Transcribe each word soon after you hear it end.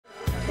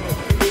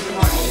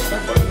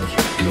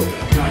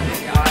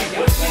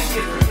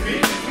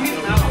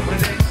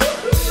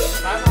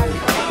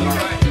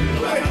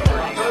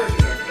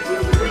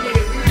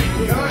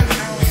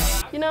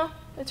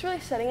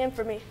setting in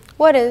for me.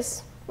 What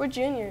is? We're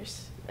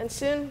juniors, and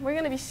soon we're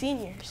gonna be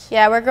seniors.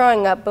 Yeah, we're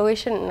growing up, but we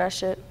shouldn't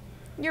rush it.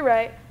 You're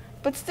right,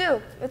 but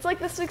still, it's like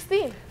the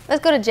 16.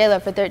 Let's go to jail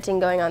for 13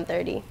 going on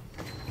 30.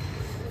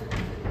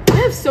 I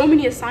have so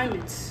many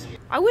assignments.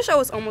 I wish I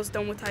was almost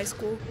done with high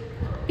school.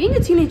 Being a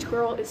teenage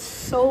girl is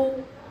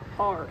so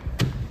hard.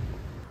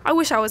 I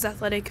wish I was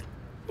athletic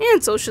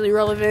and socially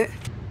relevant.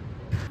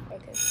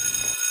 Okay.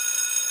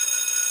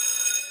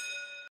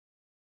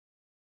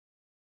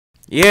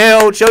 Yeah,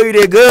 Ocho, you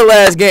did good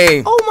last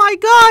game. Oh my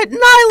God,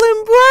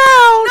 Nyland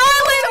Brown!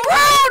 Nyland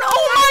Brown!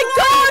 Oh my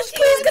gosh!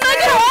 Please, can I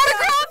get an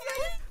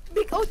autograph?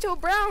 Big Ocho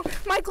Brown,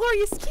 my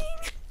glorious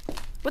king.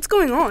 What's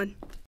going on?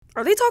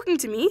 Are they talking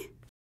to me?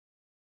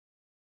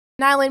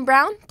 Nyland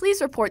Brown,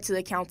 please report to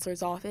the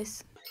counselor's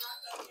office.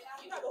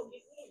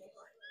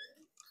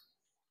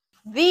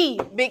 The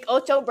Big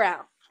Ocho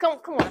Brown. Come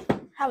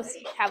on. Have a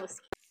seat.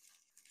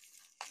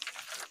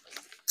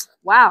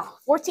 Wow,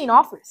 14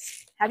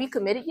 offers. Have you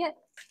committed yet?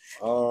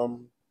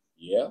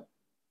 Yeah.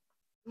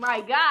 My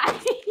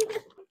God.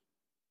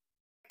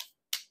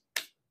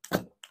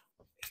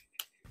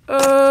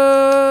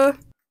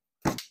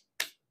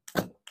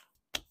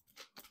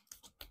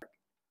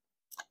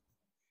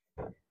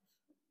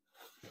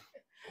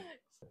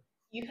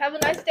 You have a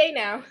nice day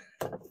now.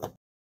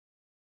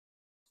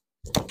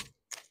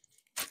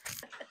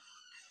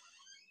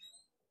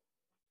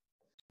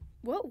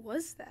 What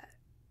was that?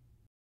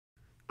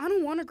 I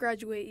don't want to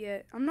graduate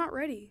yet. I'm not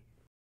ready.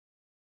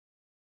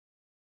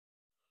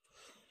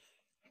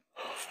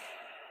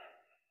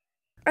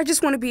 I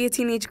just want to be a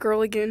teenage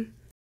girl again.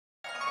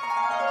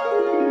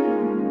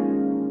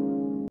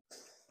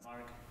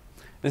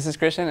 This is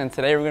Christian, and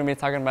today we're going to be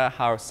talking about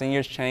how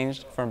seniors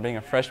changed from being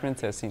a freshman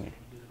to a senior.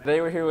 Today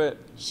we're here with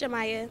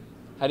Shamaya.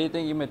 How do you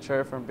think you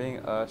matured from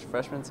being a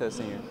freshman to a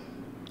senior?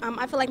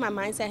 I feel like my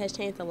mindset has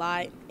changed a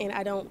lot, and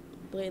I don't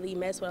really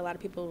mess with a lot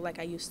of people like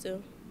I used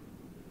to.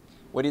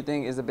 What do you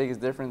think is the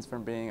biggest difference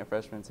from being a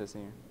freshman to a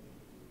senior?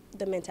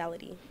 The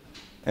mentality.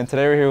 And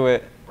today we're here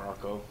with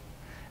Bronco.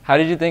 How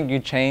did you think you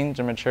changed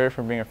or matured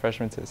from being a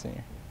freshman to a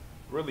senior?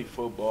 Really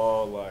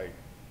football, like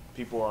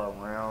people are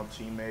around,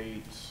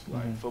 teammates.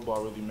 Like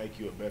football really make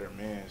you a better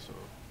man. So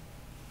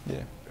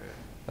yeah,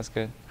 that's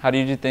good. How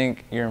did you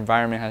think your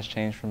environment has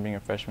changed from being a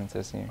freshman to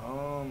a senior?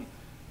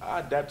 I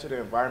adapt to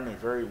the environment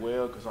very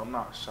well because I'm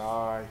not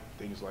shy,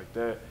 things like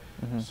that.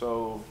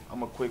 So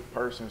I'm a quick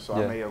person, so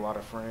I made a lot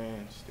of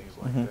friends, things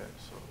like that.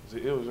 So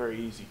it was very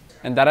easy.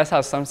 And that is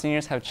how some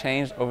seniors have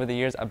changed over the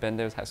years at Ben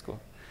Davis High School.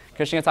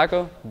 Christian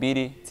Taco,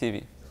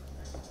 BDTV.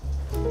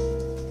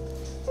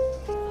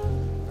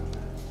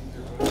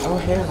 Oh,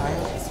 hey,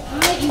 Miles.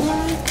 Hi,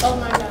 Eli. Oh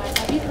my God,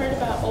 have you heard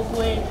about old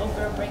boy and old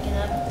girl breaking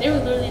up? They were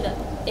literally the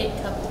it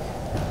couple.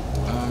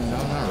 No,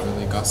 not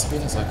really.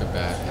 Gossiping is like a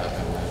bad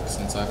habit. Like,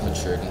 since I've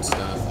matured and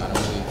stuff, I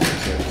don't really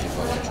care to keep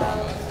up with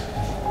drama.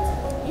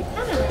 You're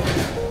kind of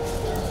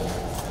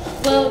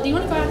right. Well, do you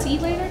want to go out to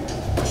eat later?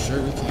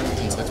 Sure, we can. We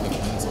can text my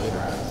plans later.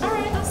 All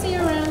right, I'll see you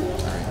around.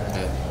 All right,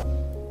 bet.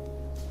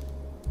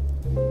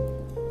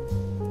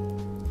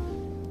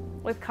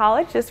 With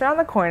college just around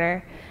the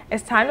corner,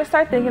 it's time to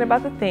start thinking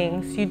about the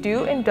things you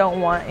do and don't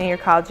want in your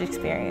college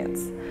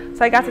experience.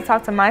 So I got to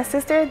talk to my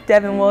sister,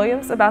 Devin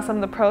Williams, about some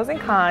of the pros and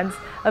cons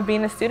of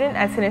being a student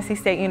at Tennessee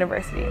State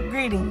University.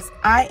 Greetings.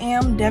 I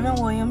am Devin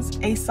Williams,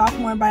 a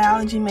sophomore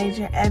biology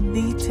major at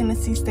the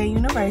Tennessee State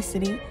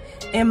University,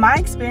 and my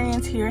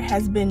experience here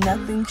has been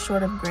nothing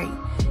short of great.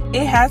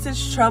 It has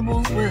its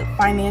troubles with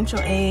financial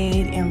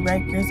aid and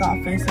rector's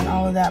office and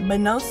all of that, but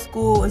no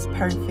school is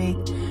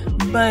perfect.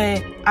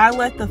 But I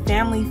let the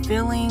family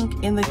feeling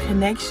and the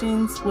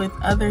connections with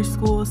other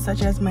schools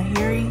such as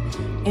Meharry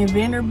and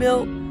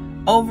Vanderbilt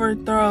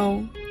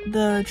overthrow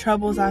the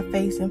troubles I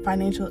face in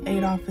financial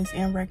aid office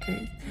and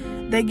records.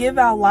 They give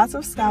out lots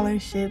of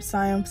scholarships, so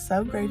I am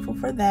so grateful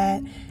for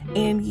that.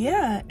 And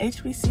yeah,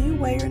 HBCU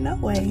way or no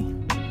way.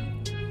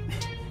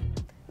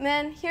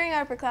 Man, hearing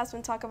our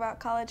upperclassmen talk about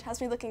college has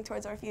me looking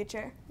towards our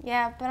future.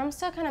 Yeah, but I'm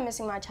still kind of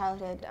missing my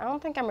childhood. I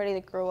don't think I'm ready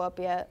to grow up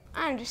yet.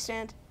 I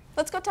understand.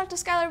 Let's go talk to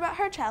Skylar about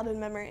her childhood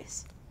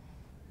memories.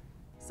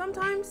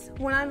 Sometimes,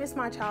 when I miss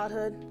my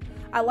childhood,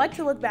 I like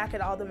to look back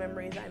at all the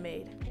memories I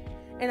made.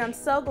 And I'm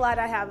so glad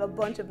I have a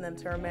bunch of them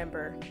to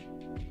remember.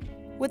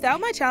 Without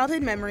my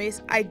childhood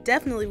memories, I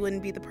definitely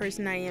wouldn't be the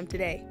person I am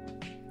today.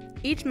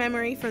 Each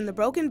memory, from the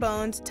broken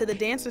bones to the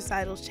dance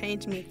recitals,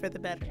 changed me for the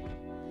better.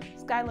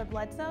 Skylar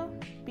Bledsoe,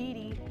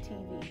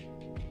 BDTV.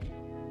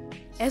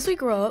 As we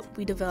grow up,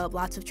 we develop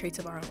lots of traits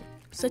of our own,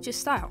 such as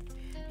style.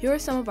 Here are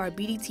some of our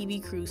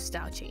BDTV crew's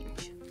style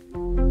change.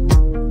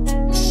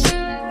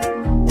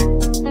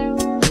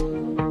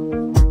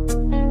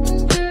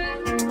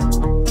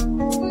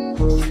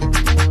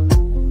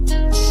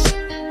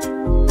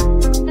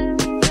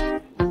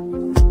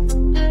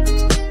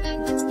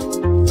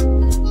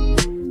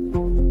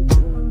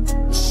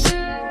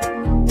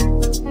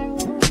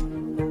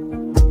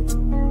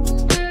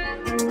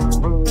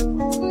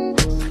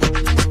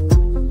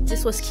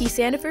 This was Key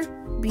Sandifer,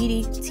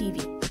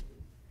 BDTV.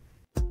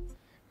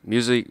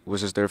 Music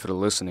was just there for the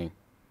listening.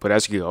 But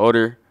as you get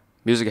older,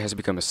 music has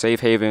become a safe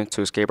haven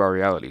to escape our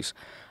realities.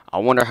 I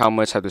wonder how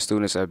much have the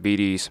students at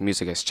BD's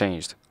music has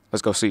changed.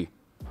 Let's go see.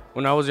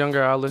 When I was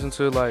younger, I listened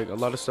to like a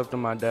lot of stuff that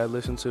my dad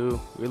listened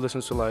to. We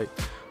listened to like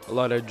a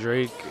lot of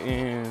Drake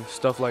and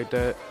stuff like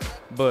that.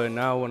 But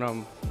now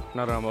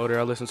now that I'm older,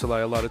 I listen to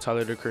like a lot of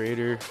Tyler the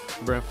Creator,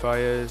 Brent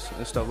Faiyaz,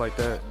 and stuff like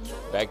that.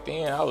 Back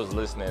then, I was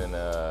listening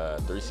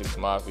to 3 6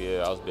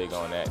 Mafia. I was big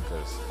on that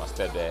because my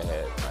stepdad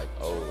had like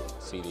old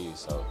CDs.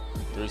 So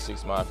 3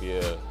 6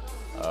 Mafia,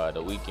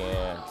 The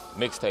Weeknd,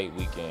 Mixtape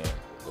Weekend,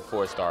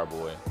 before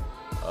Starboy,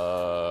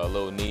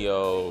 Lil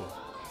Neo,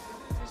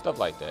 stuff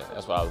like that.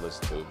 That's what I was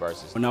listening to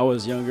versus. When I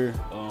was younger,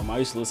 I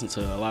used to listen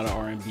to a lot of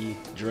R&B,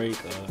 Drake.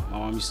 My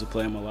mom used to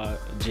play him a lot,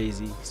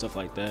 Jay-Z, stuff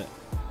like that.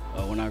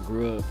 When I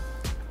grew up,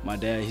 my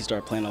dad, he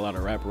started playing a lot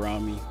of rap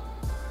around me.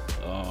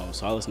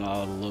 So I listened to a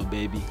lot of Lil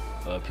Baby,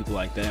 people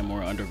like that,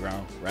 more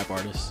underground rap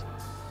artists.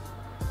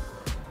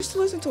 I used to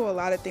listen to a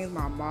lot of things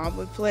my mom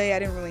would play. I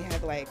didn't really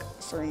have like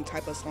a certain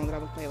type of song that I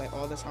would play like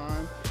all the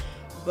time.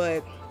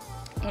 But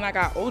when I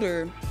got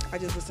older, I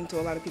just listened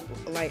to a lot of people,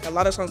 like a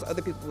lot of songs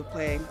other people would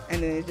play,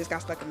 and then it just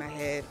got stuck in my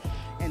head,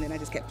 and then I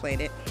just kept playing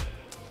it.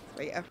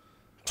 So yeah.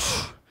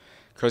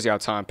 Crazy how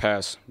time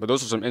passed. But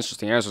those were some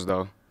interesting answers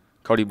though.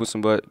 Cody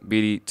Busenbutt,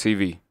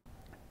 BDTV.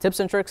 Tips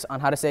and tricks on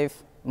how to save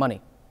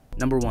money.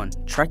 Number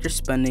 1, track your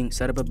spending,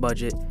 set up a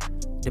budget,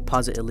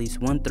 deposit at least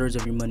 1/3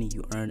 of your money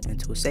you earn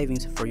into a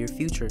savings for your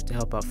future to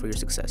help out for your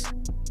success.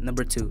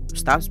 Number 2,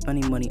 stop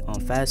spending money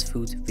on fast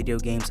foods, video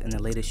games, and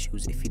the latest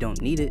shoes. If you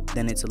don't need it,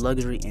 then it's a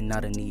luxury and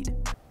not a need.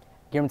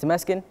 Jerome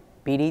Temeskin,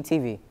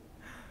 BDTV.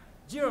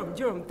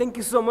 Jerome, thank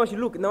you so much.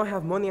 Look, now I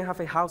have money, I have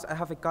a house, I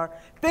have a car.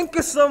 Thank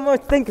you so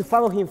much. Thank you.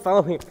 Follow him.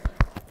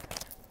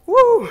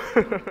 Woo!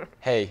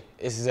 Hey,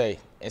 it's Zay.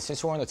 And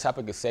since we're on the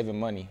topic of saving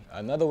money,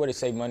 another way to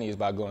save money is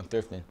by going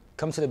thrifting.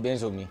 Come to the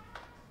bins with me.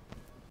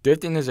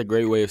 Thrifting is a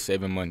great way of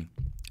saving money.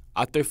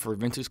 I thrift for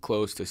vintage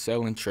clothes to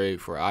sell and trade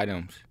for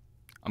items.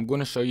 I'm going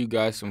to show you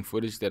guys some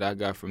footage that I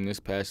got from this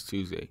past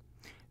Tuesday.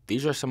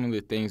 These are some of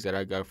the things that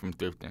I got from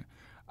thrifting.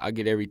 I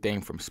get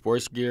everything from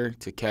sports gear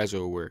to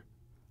casual wear.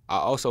 I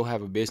also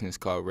have a business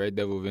called Red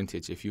Devil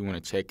Vintage if you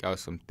want to check out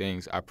some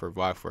things I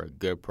provide for a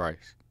good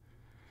price.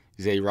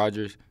 Zay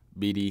Rogers,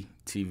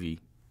 BDTV.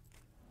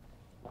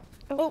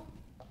 Oh.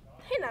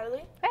 Hey,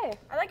 Natalie. Hey.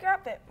 I like your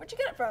outfit. Where'd you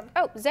get it from?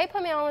 Oh, Zay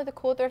put me on with a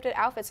cool thrifted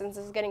outfit since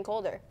it's getting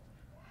colder.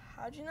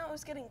 How'd you know it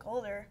was getting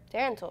colder?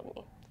 Darren told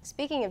me.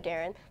 Speaking of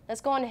Darren,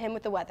 let's go on to him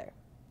with the weather.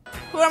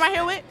 Who am I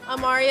here with?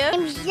 I'm Aria.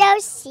 I'm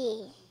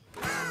Josie.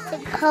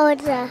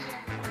 Dakota.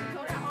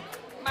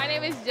 My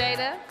name is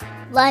Jada.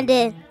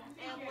 London.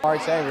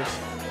 Mark Sanders.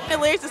 Hey,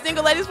 lyrics to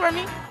single ladies for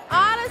me.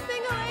 All the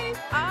single ladies,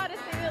 all the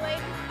single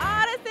ladies,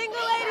 all the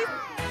single ladies.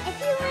 If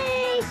you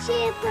want to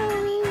ship a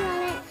wing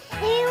on it,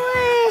 if you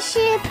want to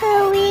ship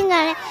a wing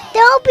on it,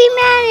 don't be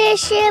mad at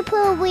ship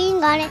a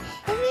wing on it.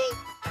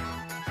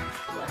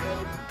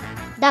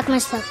 Doc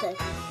Mustafa.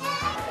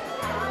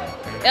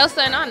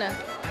 Elsa and Anna.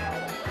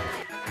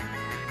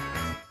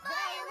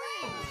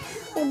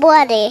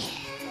 Woody.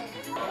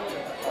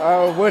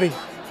 Woody.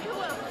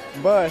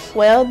 Buzz.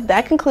 Well,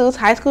 that concludes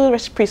high school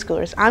versus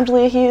preschoolers. I'm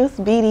Julia Hughes,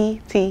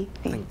 BDTV.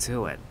 Link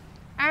to it.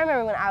 I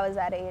remember when I was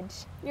that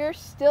age. You're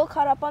still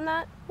caught up on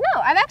that?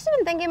 No, I've actually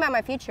been thinking about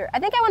my future. I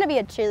think I want to be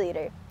a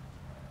cheerleader.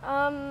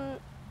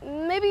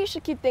 Maybe you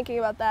should keep thinking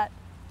about that.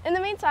 In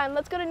the meantime,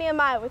 let's go to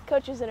Nehemiah with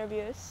coaches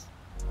interviews.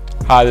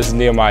 Hi, this is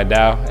Nehemiah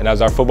Dow, and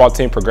as our football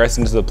team progresses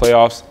into the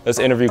playoffs, let's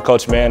interview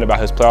Coach Mann about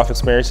his playoff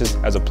experiences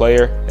as a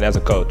player and as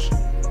a coach.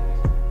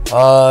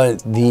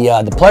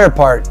 The player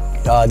part,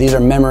 these are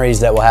memories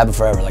that will happen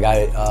forever. Like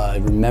I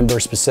remember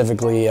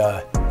specifically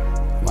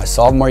my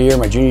sophomore year,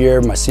 my junior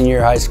year, my senior year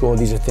of high school.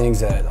 These are things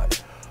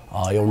that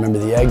you'll remember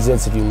the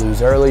exits if you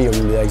lose early. You'll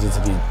remember the exits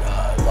if you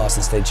lost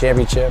the state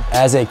championship.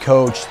 As a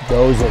coach,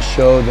 those that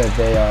show that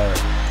they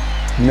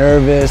are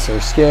nervous or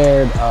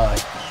scared,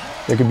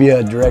 there could be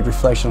a direct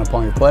reflection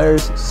upon your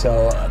players.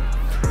 So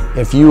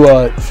if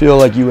you feel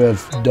like you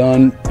have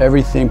done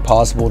everything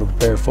possible to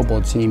prepare a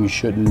football team, you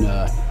shouldn't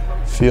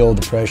feel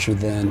the pressure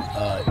then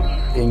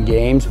in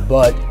games.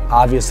 But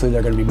obviously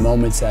there are going to be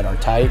moments that are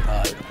tight.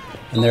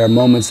 And there are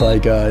moments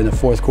like in the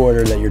fourth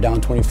quarter that you're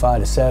down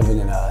 25-7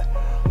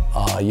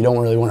 and you don't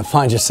really want to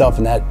find yourself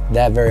in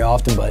that very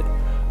often. But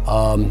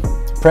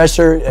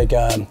pressure, like,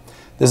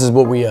 this is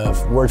what we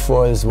have worked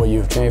for, this is what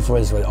you've trained for,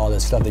 this is what all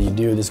this stuff that you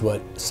do, this is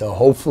what, so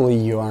hopefully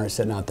you aren't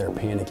sitting out there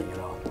panicking at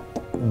all.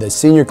 The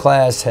senior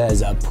class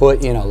has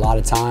put in a lot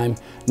of time,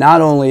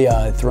 not only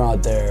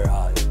throughout their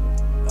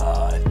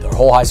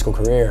whole high school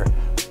career,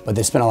 but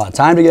they spent a lot of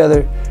time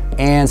together,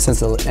 and since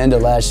the end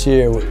of last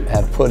year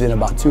have put in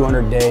about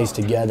 200 days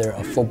together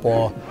of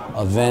football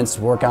events,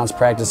 workouts,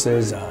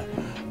 practices.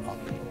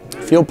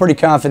 Feel pretty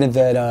confident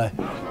that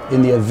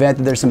in the event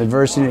that there's some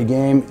adversity in a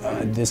game,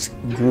 this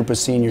group of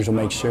seniors will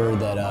make sure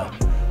that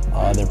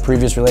their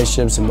previous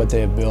relationships and what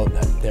they have built,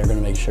 they're going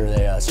to make sure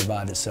they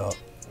survive it. So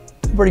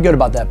I'm pretty good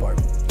about that part.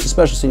 It's a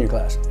special senior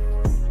class.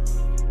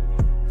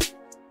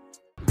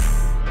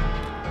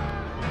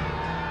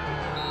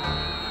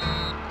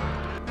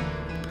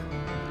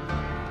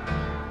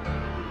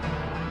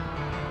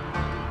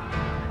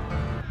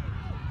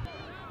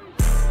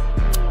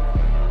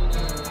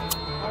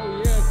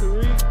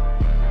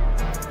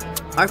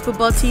 Our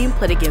football team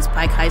played against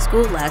Pike High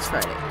School last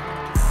Friday.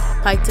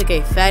 Pike took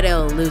a fat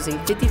L, losing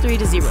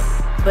 53-0.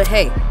 But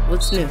hey,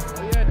 what's new?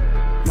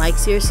 Mike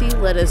Searcy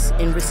led us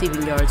in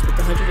receiving yards with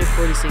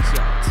 146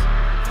 yards.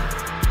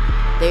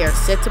 They are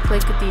set to play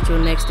Cathedral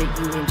next at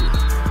UND.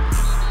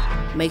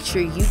 Make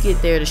sure you get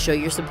there to show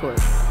your support.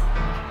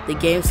 The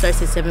game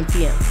starts at 7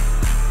 p.m.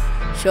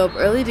 Show up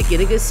early to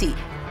get a good seat.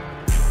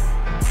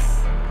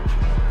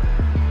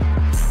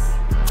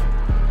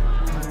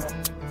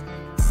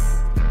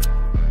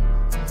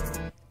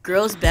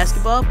 Girls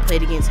basketball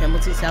played against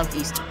Hamilton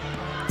Southeastern.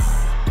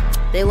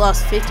 They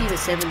lost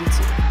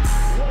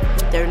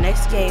 50-72. Their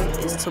next game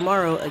is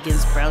tomorrow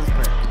against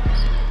Brownsburg.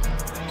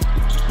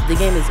 The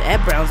game is at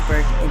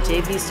Brownsburg, and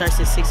JV starts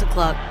at 6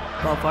 o'clock,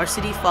 while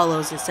varsity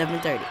follows at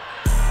 7:30.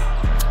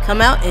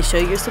 Come out and show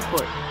your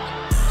support.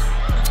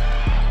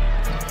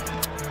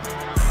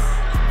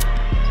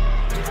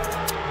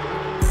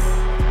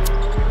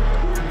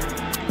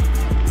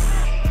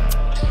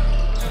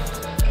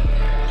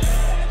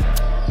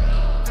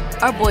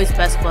 Our boys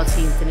basketball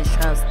team finished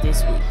trials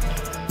this week.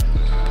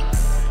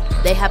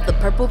 They have the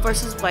purple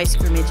versus white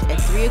scrimmage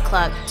at 3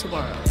 o'clock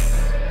tomorrow.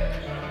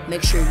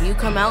 Make sure you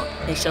come out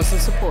and show some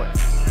support.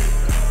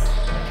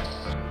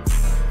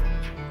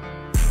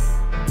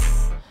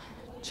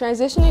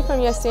 Transitioning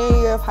from your senior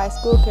year of high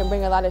school can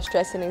bring a lot of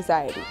stress and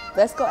anxiety.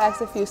 Let's go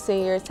ask a few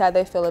seniors how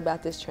they feel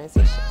about this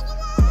transition.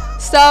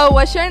 So,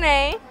 what's your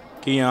name?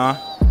 Keon.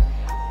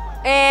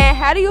 And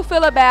how do you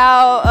feel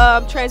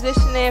about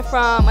transitioning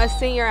from a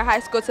senior in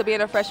high school to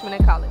being a freshman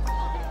in college?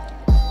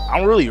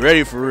 I'm really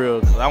ready for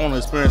real, because I want to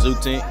experience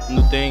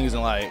new things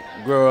and like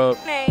grow up.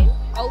 Name?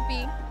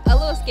 Opie. A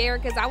little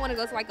scared because I want to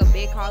go to like a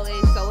big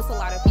college, so it's a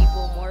lot of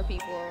people, more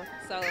people,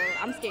 so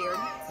I'm scared.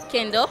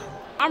 Kendall.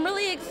 I'm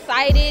really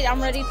excited.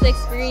 I'm ready to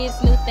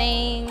experience new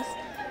things.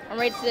 I'm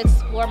ready to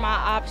explore my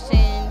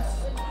options.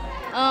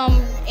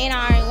 And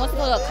I want to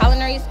go to a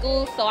culinary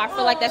school, so I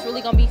feel like that's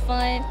really going to be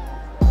fun.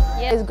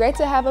 Yeah. It's great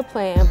to have a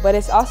plan, but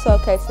it's also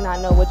okay to not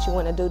know what you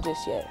want to do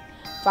just yet.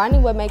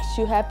 Finding what makes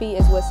you happy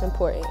is what's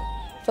important.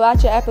 Fill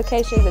out your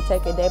applications and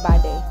take it day by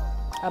day.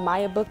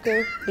 Amaya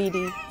Booker,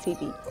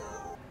 BDTV.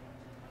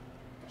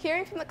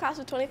 Hearing from the class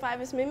of 25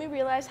 has made me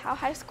realize how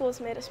high school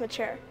has made us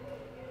mature.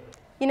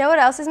 You know what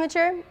else is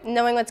mature?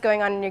 Knowing what's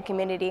going on in your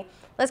community.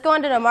 Let's go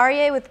on to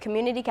Namarie with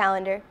Community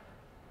Calendar.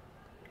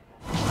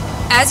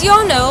 As you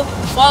all know,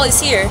 fall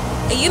is here,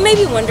 and you may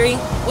be wondering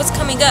what's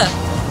coming up.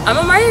 I'm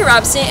Amari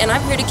Robson, and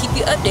I'm here to keep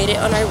you updated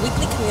on our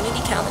weekly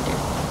community calendar.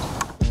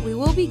 We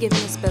will be giving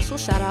a special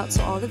shout out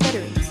to all the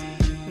veterans.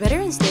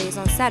 Veterans Day is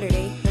on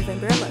Saturday,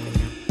 November 11th.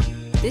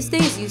 This day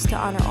is used to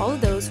honor all of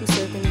those who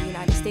served in the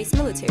United States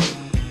military.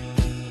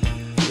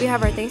 We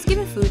have our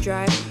Thanksgiving food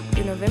drive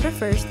through November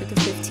 1st through the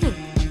 15th.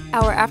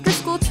 Our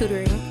after-school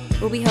tutoring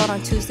will be held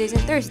on Tuesdays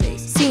and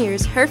Thursdays.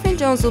 Seniors, Herf and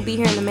Jones will be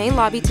here in the main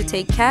lobby to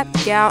take cap,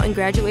 gown, and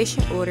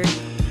graduation order.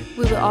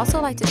 We would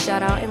also like to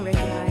shout out and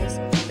recognize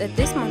that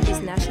this month is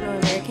National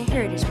American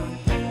Heritage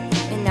Month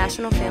and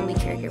National Family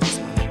Caregivers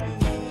Month.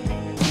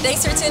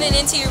 Thanks for tuning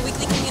into your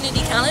weekly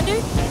community calendar.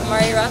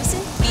 Amari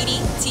Robson,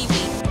 BDTV.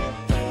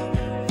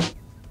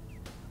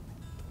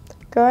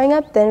 Growing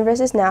up then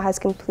versus now has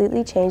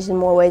completely changed in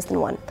more ways than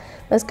one.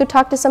 Let's go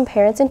talk to some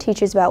parents and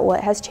teachers about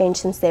what has changed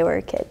since they were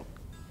a kid.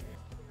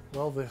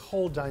 Well, the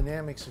whole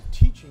dynamics of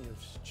teaching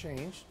has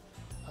changed.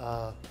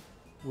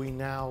 We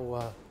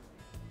now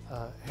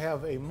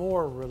have a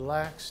more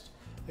relaxed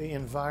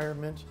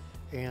environment,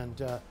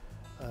 and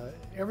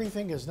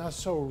everything is not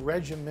so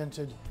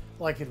regimented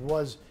like it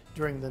was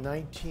during the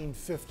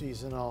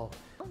 1950s and all.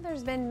 Well,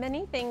 there's been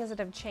many things that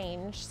have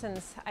changed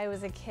since I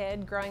was a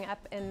kid growing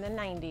up in the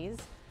 90s,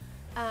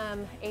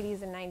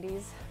 80s and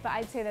 90s, but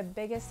I'd say the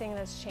biggest thing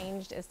that's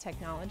changed is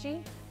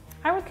technology.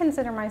 I would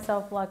consider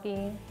myself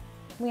lucky.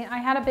 I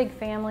had a big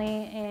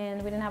family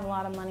and we didn't have a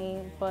lot of money,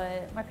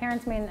 but my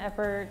parents made an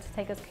effort to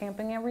take us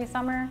camping every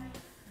summer,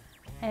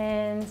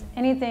 and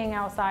anything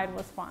outside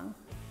was fun.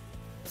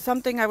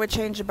 Something I would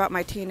change about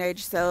my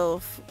teenage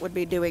self would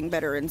be doing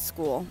better in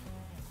school.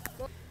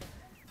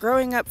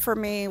 Growing up for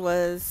me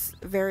was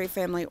very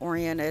family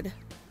oriented.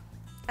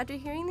 After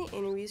hearing the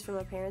interviews from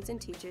our parents and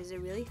teachers, it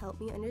really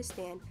helped me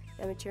understand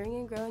that maturing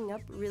and growing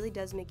up really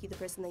does make you the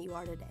person that you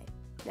are today.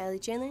 Natalie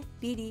Chandler,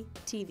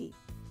 BDTV.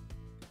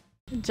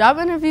 Job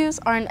interviews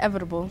are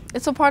inevitable.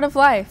 It's a part of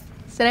life.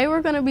 Today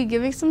we're going to be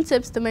giving some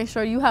tips to make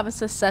sure you have a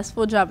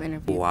successful job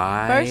interview.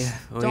 Why First,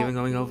 are we even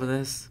going over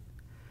this?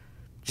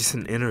 Just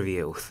an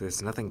interview.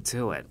 There's nothing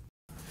to it.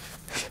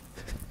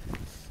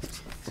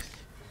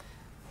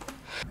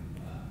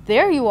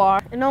 There you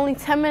are, and only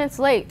 10 minutes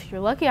late. You're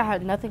lucky I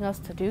had nothing else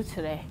to do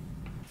today.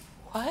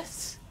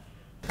 What?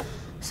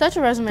 Set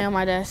your resume on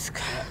my desk.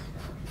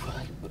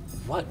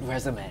 What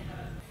resume?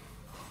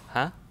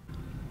 Huh?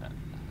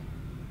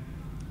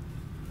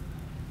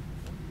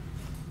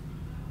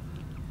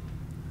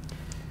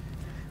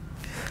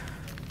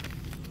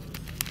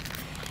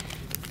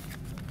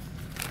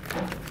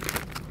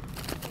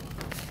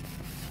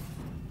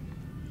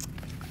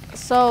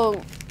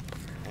 So,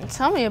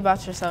 tell me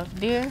about yourself,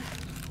 dear.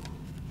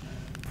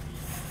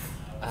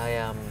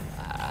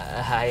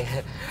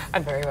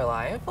 I'm very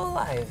reliable.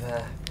 I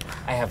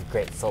have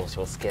great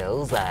social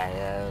skills.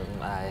 I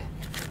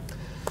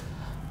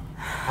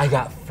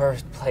got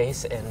first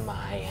place in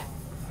my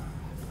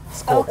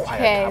school choir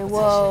competition. Okay,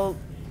 well,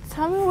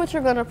 tell me what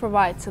you're gonna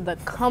provide to the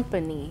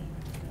company.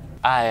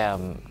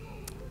 I'm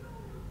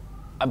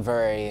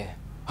very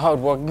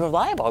hardworking,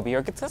 reliable. I'll be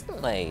here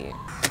consistently.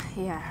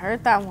 Yeah, I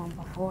heard that one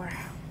before.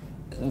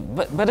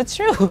 But it's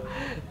true.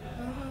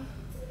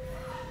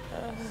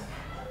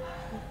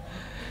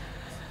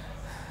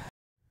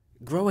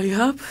 Growing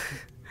up,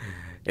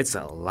 it's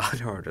a lot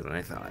harder than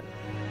I thought.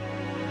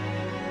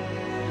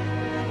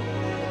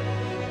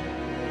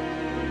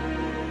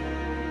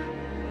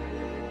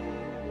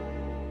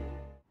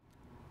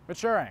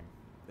 Maturing.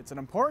 It's an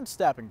important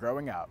step in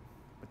growing up.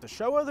 But to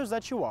show others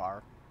that you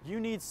are, you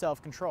need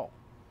self-control.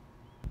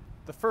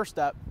 The first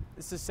step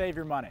is to save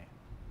your money.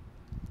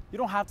 You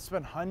don't have to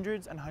spend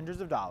hundreds and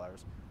hundreds of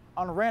dollars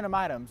on random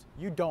items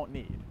you don't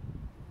need.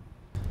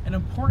 An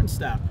important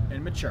step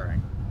in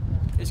maturing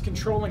is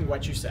controlling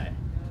what you say.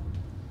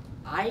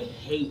 I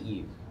hate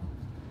you.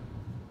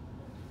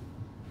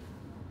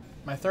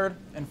 My third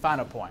and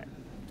final point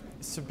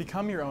is to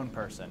become your own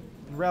person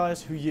and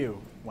realize who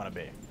you want to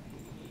be.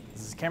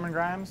 This is Cameron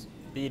Grimes,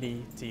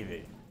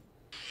 BDTV.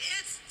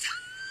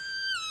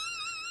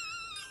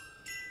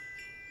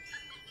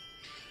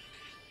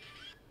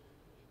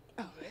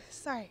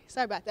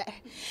 Sorry about that.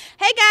 Hey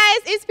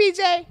guys, it's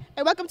PJ,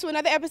 and welcome to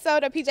another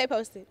episode of PJ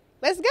Posted.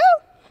 Let's go.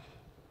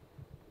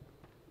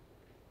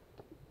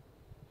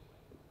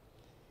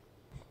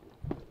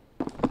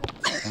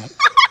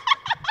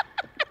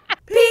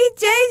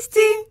 PJ's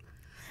team,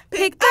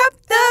 pick up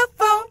the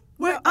phone.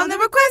 We're on the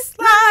request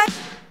line.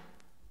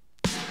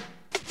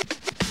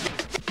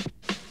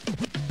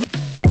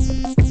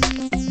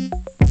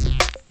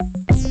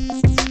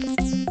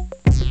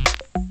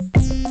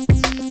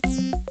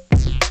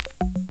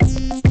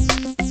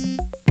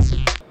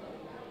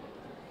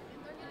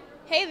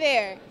 Hey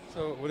there.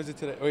 So what is it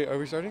today? Wait, are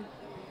we starting?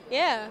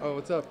 Yeah. Oh,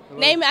 what's up? Hello.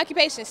 Name and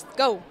occupations.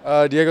 Go.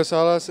 Diego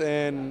Salas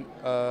and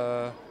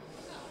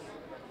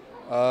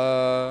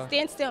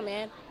Stand still,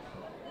 man.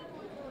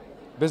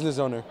 business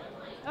owner.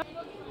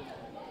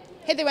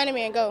 Hit the running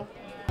man. Go.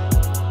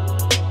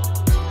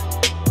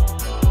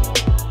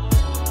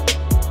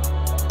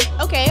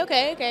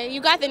 Okay. You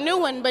got the new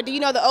one, but do you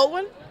know the old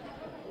one?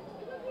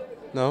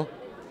 No.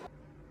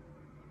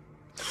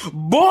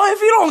 Boy,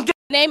 if you don't get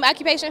Name,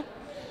 occupation.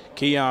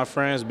 Keon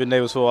Franz, been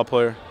Davis football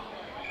player.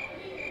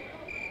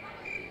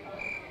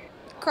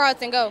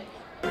 Carlton, go.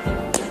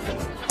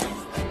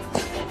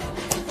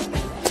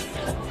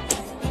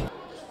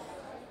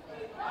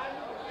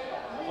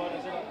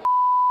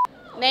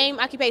 Name,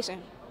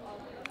 occupation.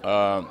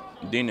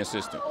 Dean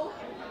assistant.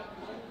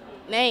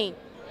 Name.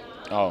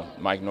 Oh,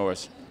 Mike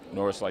Norris.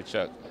 Norris like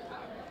Chuck.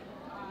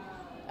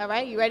 All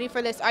right, you ready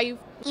for this? Are you?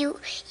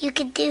 You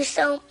could do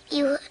so.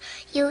 You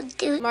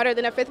do. Smarter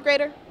than a fifth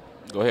grader?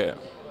 Go ahead.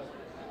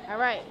 All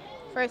right,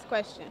 first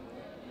question.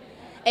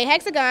 A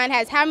hexagon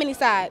has how many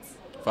sides?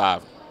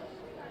 5.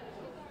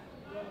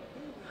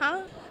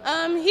 Huh?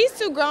 He's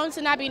too grown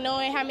to not be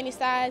knowing how many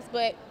sides,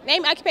 but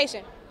name,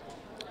 occupation.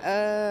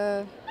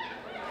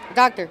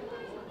 Doctor.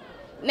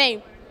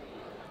 Name.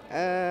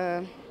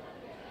 A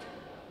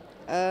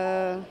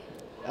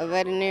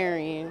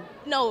veterinarian.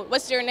 No,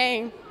 what's your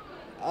name?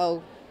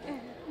 Oh,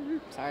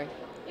 sorry.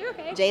 You're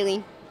okay.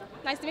 Jaylene.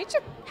 Nice to meet you.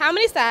 How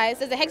many sides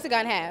does a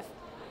hexagon have?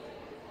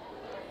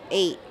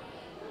 8.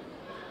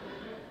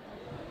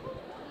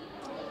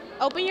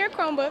 Open your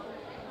Chromebook.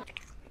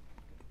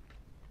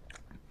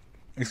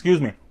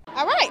 Excuse me.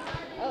 All right.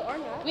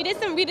 We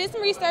did some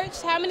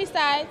research. How many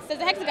sides does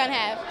a hexagon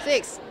have?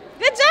 6.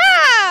 Good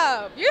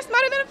job. You're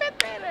smarter than a fifth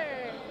grader.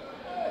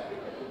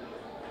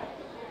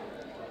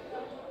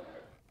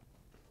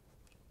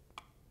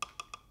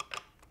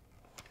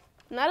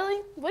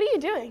 Natalie, what are you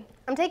doing?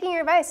 I'm taking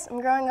your advice.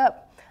 I'm growing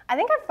up. I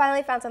think I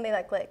finally found something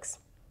that clicks.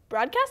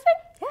 Broadcasting?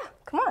 Yeah,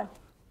 come on.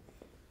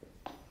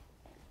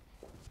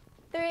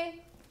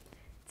 3,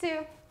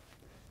 2,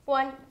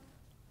 1.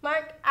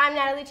 Mark, I'm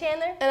Natalie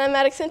Chandler. And I'm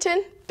Maddox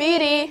Hinton,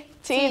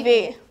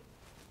 BDTV.